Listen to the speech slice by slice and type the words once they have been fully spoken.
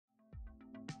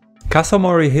Castle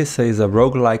Morihisa is a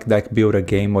roguelike deck builder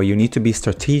game where you need to be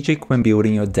strategic when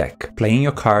building your deck, playing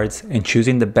your cards and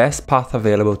choosing the best path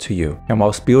available to you. And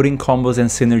whilst building combos and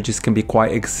synergies can be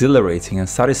quite exhilarating and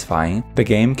satisfying, the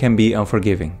game can be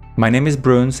unforgiving. My name is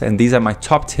Bruns and these are my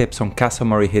top tips on Castle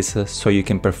Morihisa so you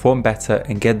can perform better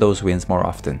and get those wins more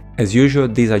often. As usual,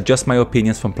 these are just my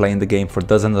opinions from playing the game for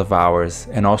dozens of hours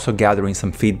and also gathering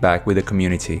some feedback with the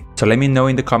community. So let me know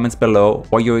in the comments below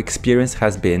what your experience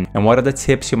has been and what are the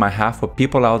tips you might have for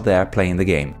people out there playing the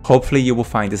game. Hopefully you will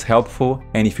find this helpful,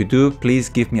 and if you do, please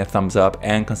give me a thumbs up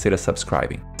and consider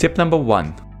subscribing. Tip number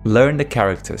 1. Learn the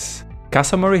characters.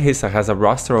 Castle Morihisa has a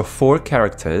roster of 4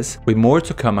 characters, with more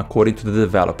to come according to the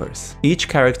developers. Each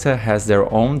character has their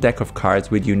own deck of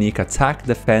cards with unique attack,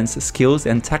 defense, skills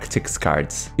and tactics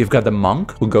cards. You've got the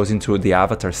monk, who goes into the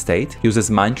avatar state,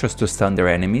 uses mantras to stun their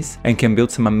enemies, and can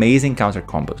build some amazing counter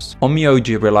combos.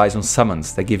 Onmyoji relies on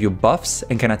summons that give you buffs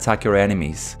and can attack your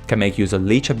enemies, can make use of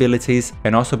leech abilities,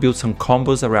 and also build some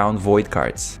combos around void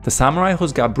cards. The samurai,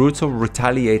 who's got brutal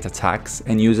retaliate attacks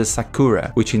and uses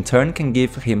Sakura, which in turn can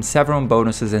give him several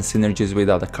bonuses and synergies with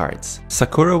other cards.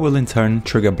 Sakura will in turn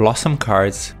trigger blossom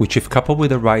cards, which if coupled with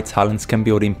the right talents can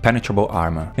build impenetrable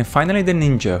armor. And finally the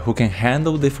ninja, who can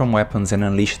handle different weapons and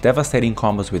unleash devastating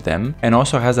combos with them, and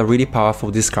also has a really powerful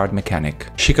discard mechanic.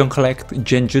 She can collect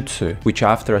genjutsu, which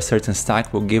after a certain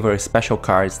stack will give her special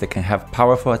cards that can have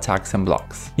powerful attacks and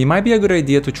blocks. It might be a good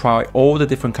idea to try all the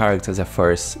different characters at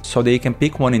first, so that you can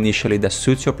pick one initially that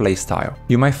suits your playstyle.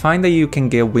 You might find that you can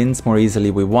get wins more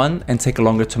easily with one and take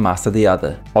longer to master the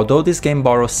other. Although this game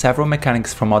borrows several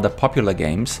mechanics from other popular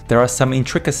games, there are some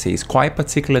intricacies quite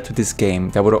particular to this game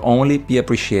that would only be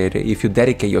appreciated if you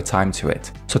dedicate your time to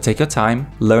it. So take your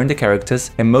time, learn the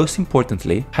characters, and most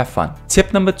importantly, have fun.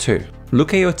 Tip number 2.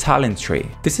 Look at your talent tree.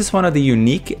 This is one of the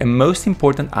unique and most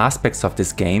important aspects of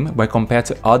this game when compared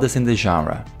to others in the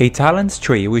genre. A talents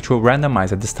tree which will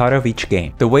randomize at the start of each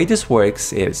game. The way this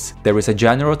works is, there is a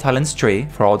general talents tree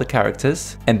for all the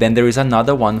characters, and then there is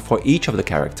another one for each of the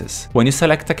characters. When you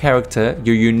select a character,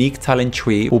 your unique talent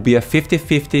tree will be a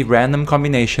 50-50 random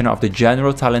combination of the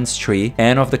general talents tree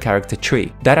and of the character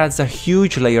tree. That adds a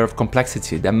huge layer of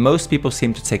complexity that most people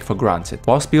seem to take for granted.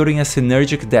 Whilst building a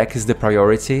synergic deck is the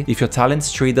priority, if your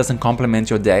talents tree doesn't complement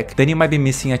your deck, then you might be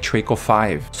missing a trick or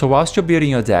 5. So whilst you're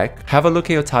building your deck, have a look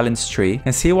at your talents tree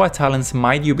and see what talents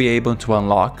might you be able to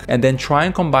unlock, and then try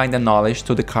and combine the knowledge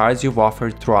to the cards you've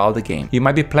offered throughout the game. You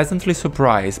might be pleasantly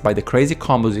surprised by the crazy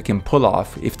combos you can pull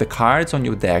off if the cards on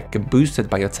your deck get boosted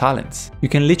by your talents. You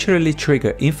can literally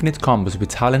trigger infinite combos with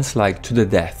talents like To the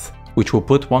Death, which will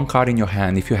put one card in your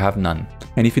hand if you have none.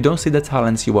 And if you don't see the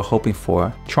talents you were hoping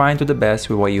for, try and do the best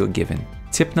with what you were given.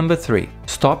 Tip number 3.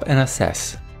 Stop and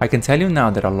assess. I can tell you now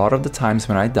that a lot of the times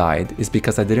when I died is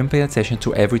because I didn't pay attention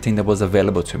to everything that was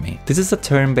available to me. This is a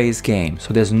turn-based game,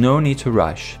 so there's no need to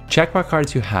rush. Check what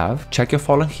cards you have, check your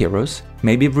fallen heroes,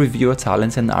 maybe review your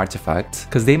talents and artifacts,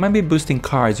 because they might be boosting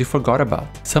cards you forgot about.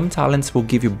 Some talents will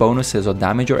give you bonuses or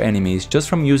damage your enemies just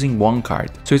from using one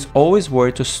card, so it's always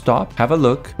worth to stop, have a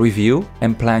look, review,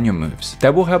 and plan your moves.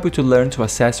 That will help you to learn to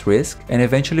assess risk and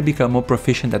eventually become more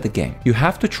proficient at the game. You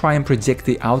have to try and predict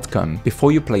the outcome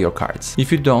before you play your cards.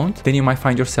 If you don't, then you might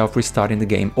find yourself restarting the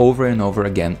game over and over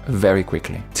again very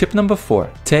quickly. Tip number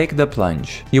 4. Take the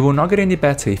plunge. You will not get any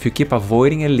better if you keep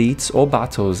avoiding elites or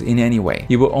battles in any way.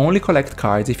 You will only collect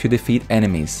cards if you defeat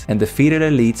enemies, and defeated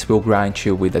elites will grant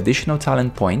you with additional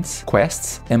talent points,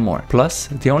 quests, and more. Plus,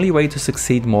 the only way to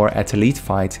succeed more at elite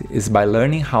fights is by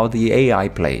learning how the AI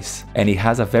plays, and it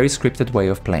has a very scripted way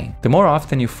of playing. The more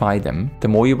often you fight them, the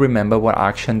more you remember what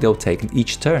action they'll take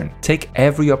each turn. Take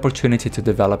every opportunity to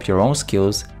develop your own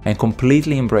skills and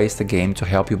completely embrace the game to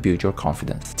help you build your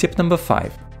confidence. Tip number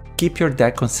 5. Keep your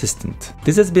deck consistent.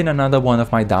 This has been another one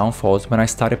of my downfalls when I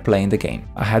started playing the game.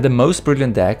 I had the most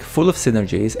brilliant deck, full of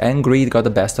synergies, and greed got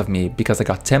the best of me because I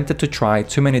got tempted to try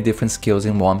too many different skills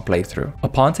in one playthrough.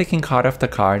 Upon taking card after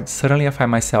card, suddenly I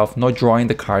find myself not drawing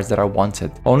the cards that I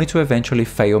wanted, only to eventually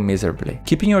fail miserably.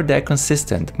 Keeping your deck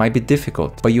consistent might be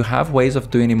difficult, but you have ways of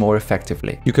doing it more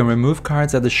effectively. You can remove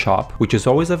cards at the shop, which is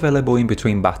always available in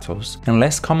between battles, and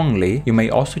less commonly, you may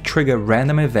also trigger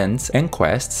random events and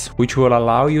quests which will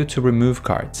allow you to remove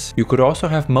cards. You could also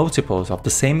have multiples of the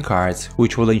same cards,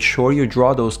 which will ensure you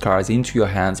draw those cards into your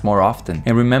hands more often.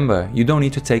 And remember, you don't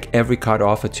need to take every card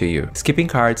offered to you. Skipping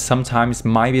cards sometimes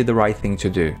might be the right thing to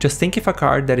do. Just think if a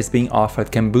card that is being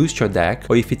offered can boost your deck,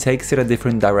 or if it takes it a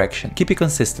different direction. Keep it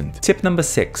consistent. Tip number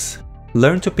 6.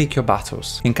 Learn to pick your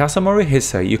battles. In Castle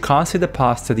Morihisa, you can't see the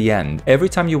path to the end. Every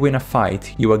time you win a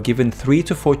fight, you are given 3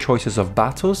 to 4 choices of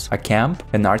battles, a camp,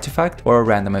 an artifact, or a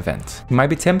random event. It might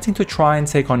be tempting to try and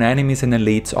take on enemies and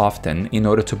elites often in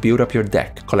order to build up your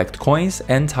deck, collect coins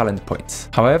and talent points.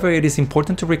 However, it is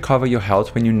important to recover your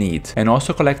health when you need, and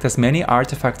also collect as many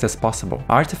artifacts as possible.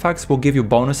 Artifacts will give you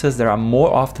bonuses that are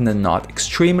more often than not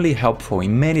extremely helpful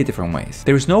in many different ways.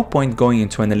 There is no point going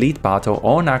into an elite battle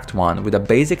on Act 1 with a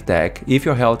basic deck if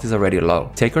your health is already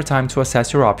low. Take your time to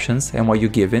assess your options and what you're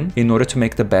given in order to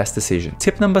make the best decision.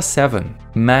 Tip number 7.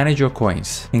 Manage your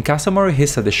coins. In Castle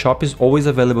Morihisa, the shop is always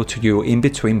available to you in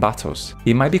between battles.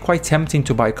 It might be quite tempting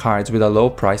to buy cards with a low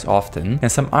price often,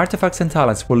 and some artifacts and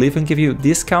talents will even give you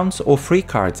discounts or free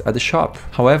cards at the shop.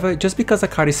 However, just because a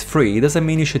card is free doesn't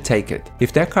mean you should take it.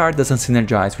 If that card doesn't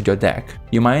synergize with your deck,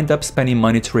 you might end up spending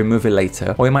money to remove it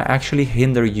later, or it might actually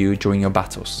hinder you during your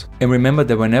battles. And remember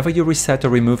that whenever you reset or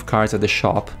remove cards at the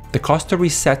shop, the cost to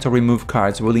reset or remove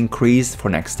cards will increase for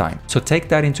next time. So take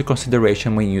that into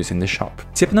consideration when using the shop.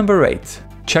 Tip number 8.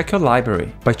 Check your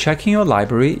library. By checking your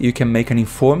library, you can make an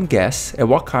informed guess at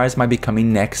what cards might be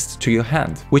coming next to your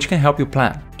hand, which can help you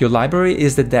plan. Your library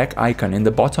is the deck icon in the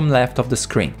bottom left of the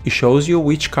screen. It shows you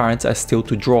which cards are still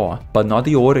to draw, but not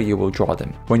the order you will draw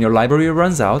them. When your library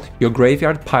runs out, your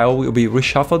graveyard pile will be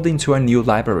reshuffled into a new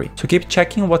library. So keep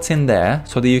checking what's in there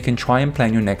so that you can try and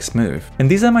plan your next move. And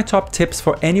these are my top tips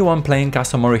for anyone playing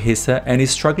Castle Morihisa and is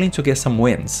struggling to get some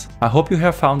wins. I hope you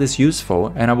have found this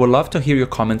useful, and I would love to hear your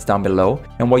comments down below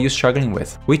and what you're struggling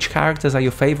with. Which characters are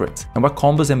your favorites, and what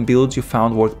combos and builds you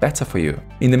found work better for you.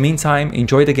 In the meantime,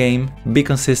 enjoy the game, be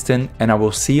consistent, and I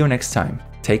will see you next time.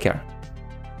 Take care.